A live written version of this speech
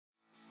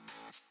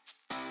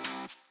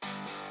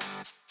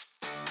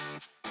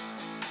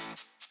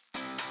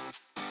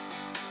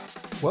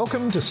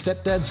Welcome to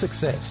Stepdad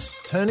Success,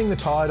 turning the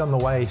tide on the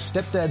way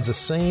stepdads are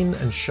seen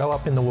and show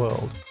up in the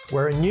world.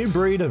 We're a new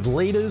breed of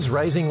leaders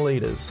raising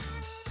leaders.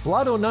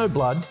 Blood or no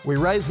blood, we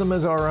raise them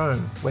as our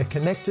own. We're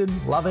connected,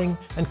 loving,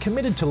 and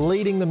committed to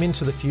leading them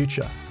into the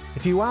future.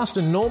 If you asked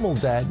a normal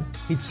dad,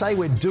 he'd say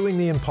we're doing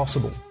the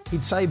impossible.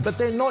 He'd say, but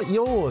they're not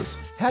yours.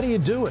 How do you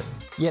do it?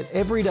 Yet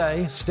every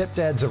day,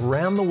 stepdads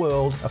around the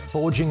world are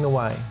forging the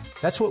way.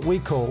 That's what we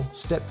call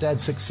Stepdad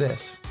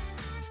Success.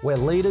 We're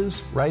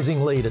leaders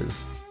raising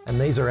leaders, and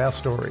these are our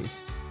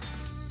stories.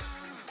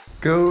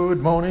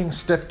 Good morning,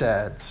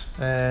 stepdads,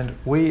 and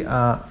we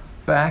are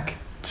back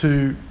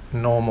to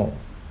normal.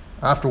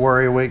 After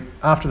Warrior Week,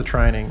 after the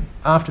training,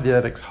 after the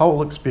ADDX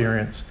whole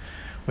experience,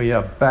 we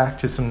are back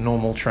to some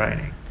normal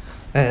training.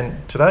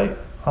 And today,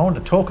 I want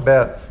to talk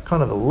about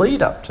kind of the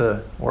lead up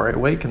to Warrior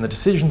Week and the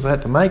decisions I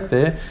had to make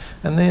there,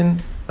 and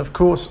then, of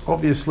course,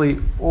 obviously,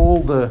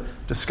 all the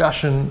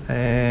discussion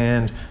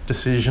and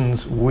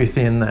decisions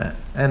within that,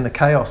 and the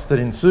chaos that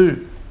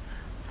ensued.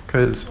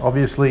 Because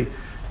obviously,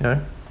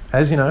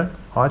 as you know,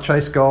 I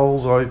chase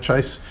goals, I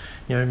chase,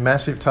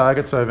 massive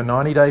targets over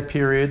 90-day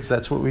periods.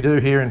 That's what we do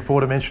here in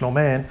 4Dimensional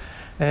Man.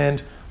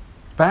 And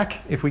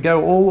if we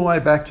go all the way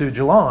back to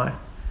July,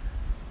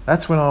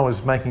 that's when I was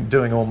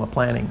doing all my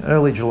planning,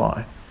 early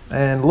July.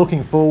 And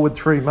looking forward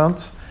 3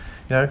 months,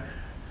 there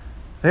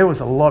was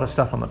a lot of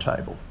stuff on the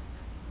table.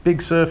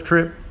 Big surf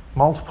trip,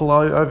 multiple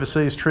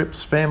overseas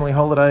trips, family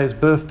holidays,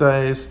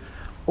 birthdays,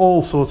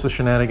 all sorts of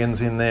shenanigans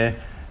in there.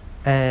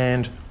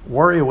 And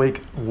Warrior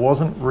Week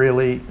wasn't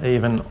really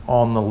even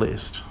on the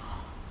list.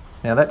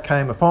 Now that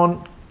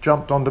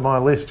jumped onto my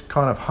list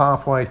kind of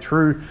halfway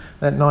through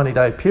that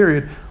 90-day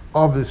period,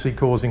 obviously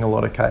causing a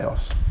lot of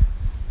chaos.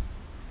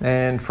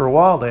 And for a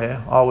while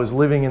there, I was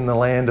living in the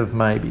land of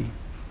maybe.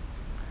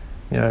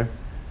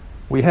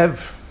 We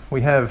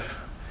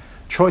have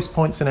choice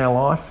points in our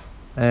life,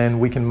 and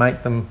we can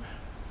make them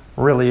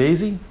really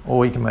easy or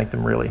we can make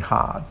them really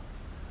hard.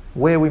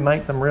 Where we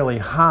make them really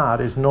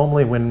hard is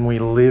normally when we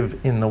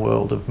live in the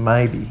world of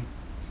maybe.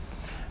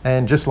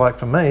 And just like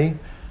for me,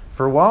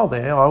 for a while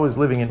there, I was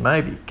living in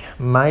maybe.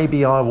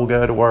 Maybe I will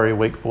go to Warrior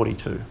Week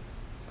 42.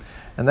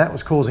 And that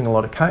was causing a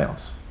lot of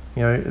chaos.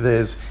 Where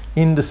there's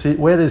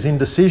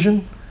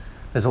indecision,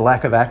 there's a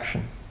lack of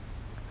action.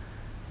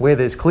 Where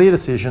there's clear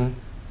decision,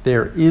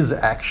 there is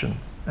action.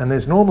 And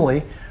there's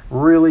normally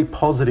really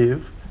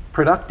positive,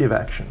 productive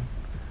action.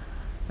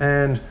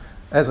 And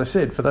as I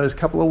said, for those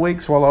couple of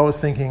weeks while I was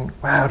thinking,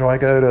 wow, do I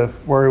go to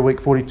Warrior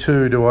Week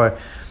 42?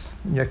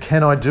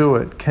 Can I do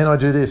it? Can I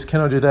do this? Can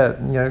I do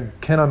that?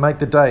 Can I make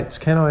the dates?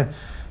 Can I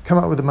come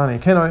up with the money?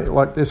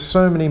 There's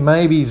so many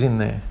maybes in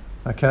there,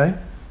 okay?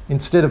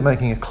 Instead of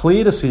making a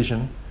clear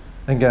decision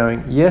and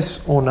going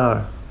yes or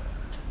no.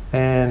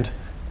 And,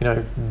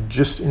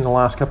 just in the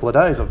last couple of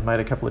days, I've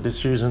made a couple of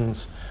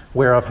decisions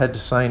where I've had to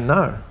say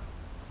no.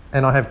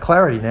 And I have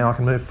clarity now, I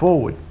can move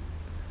forward,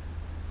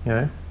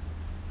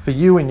 For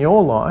you in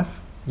your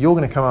life, you're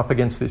going to come up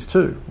against this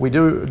too. We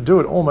do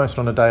it almost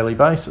on a daily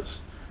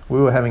basis. We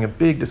were having a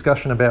big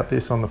discussion about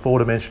this on the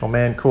 4Dimensional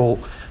Man call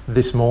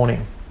this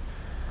morning.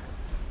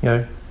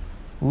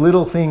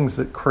 Little things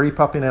that creep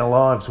up in our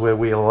lives where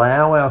we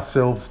allow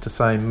ourselves to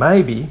say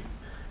maybe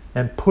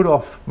and put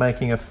off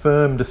making a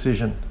firm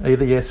decision,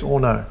 either yes or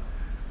no.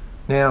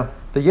 Now,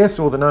 the yes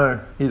or the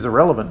no is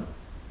irrelevant,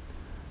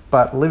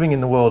 but living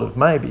in the world of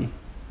maybe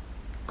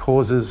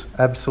causes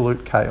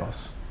absolute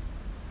chaos.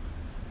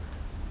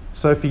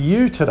 So for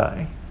you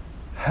today,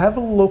 have a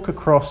look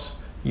across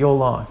your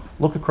life.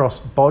 Look across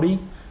body,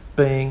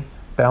 being,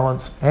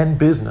 balance, and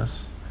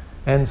business,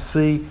 and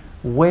see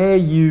where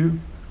you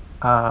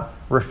are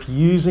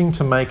refusing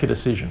to make a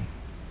decision.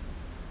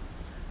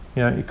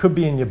 It could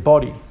be in your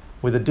body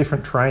with a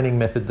different training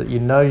method that you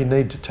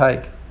need to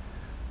take,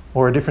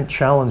 or a different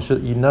challenge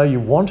that you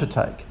want to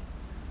take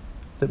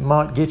that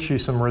might get you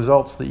some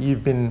results that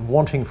you've been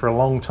wanting for a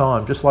long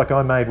time, just like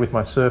I made with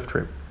my surf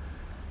trip.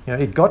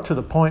 It got to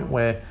the point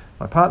where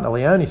my partner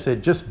Leonie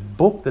said, just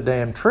book the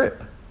damn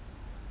trip.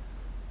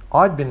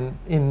 I'd been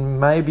in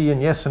maybe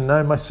and yes and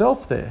no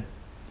myself there,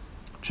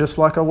 just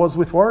like I was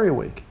with Warrior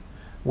Week.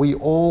 We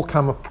all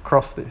come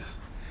across this.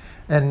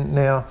 And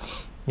now,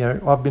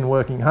 I've been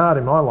working hard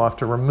in my life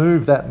to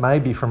remove that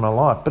maybe from my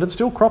life, but it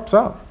still crops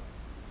up.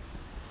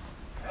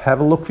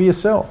 Have a look for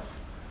yourself.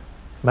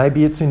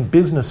 Maybe it's in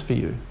business for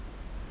you.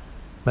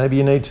 Maybe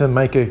you need to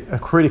make a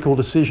critical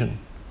decision.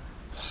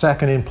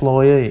 Sack an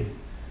employee.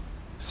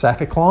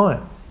 Sack a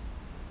client.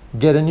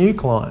 Get a new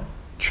client.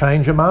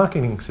 Change your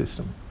marketing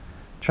system.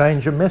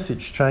 Change your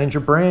message. Change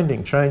your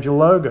branding. Change your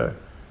logo.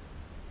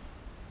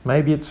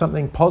 Maybe it's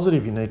something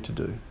positive you need to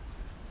do.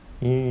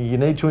 You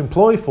need to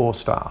employ 4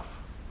 staff.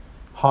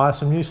 Hire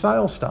some new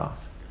sales staff.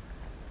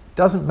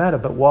 Doesn't matter,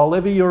 but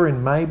whilever you're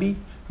in maybe,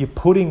 you're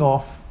putting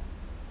off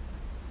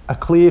a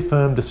clear,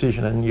 firm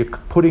decision, and you're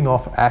putting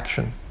off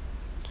action.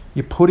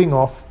 You're putting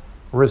off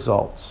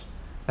results.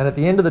 And at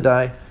the end of the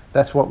day,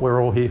 that's what we're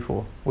all here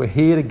for. We're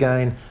here to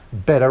gain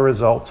better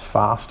results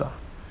faster.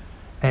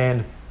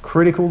 And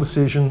critical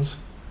decisions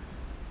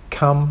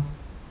come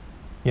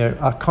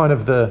are kind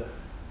of the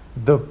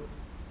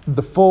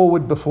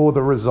forward before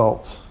the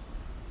results.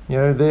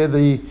 They're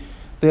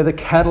the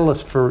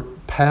catalyst for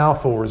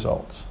powerful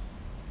results.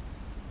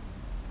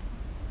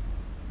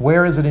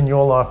 Where is it in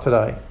your life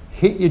today?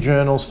 Hit your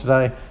journals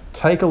today,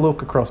 take a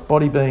look across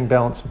body, being,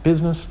 balance, and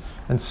business,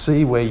 and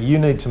see where you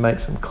need to make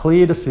some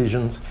clear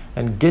decisions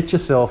and get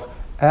yourself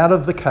out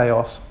of the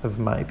chaos of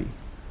maybe.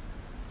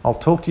 I'll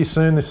talk to you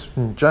soon. This is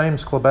from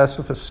James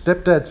Klobasa for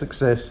Stepdad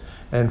Success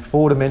and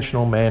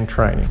 4Dimensional Man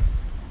Training.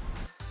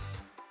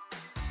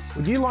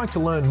 Would you like to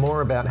learn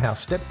more about how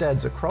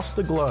stepdads across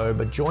the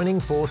globe are joining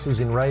forces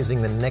in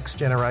raising the next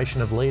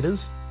generation of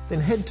leaders? Then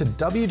head to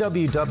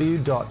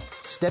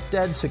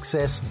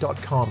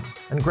www.stepdadsuccess.com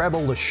and grab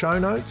all the show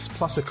notes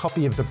plus a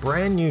copy of the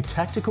brand new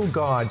tactical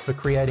guide for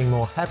creating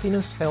more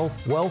happiness,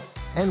 health, wealth,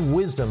 and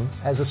wisdom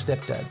as a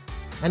stepdad.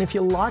 And if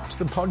you liked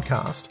the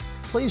podcast,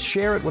 please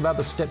share it with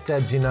other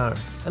stepdads you know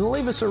and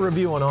leave us a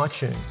review on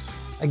iTunes.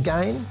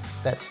 Again,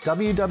 that's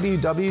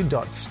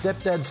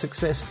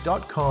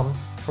www.stepdadsuccess.com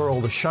for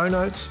all the show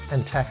notes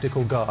and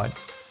tactical guide.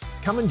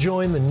 Come and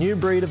join the new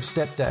breed of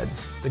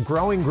stepdads, the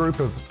growing group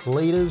of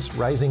leaders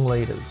raising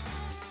leaders.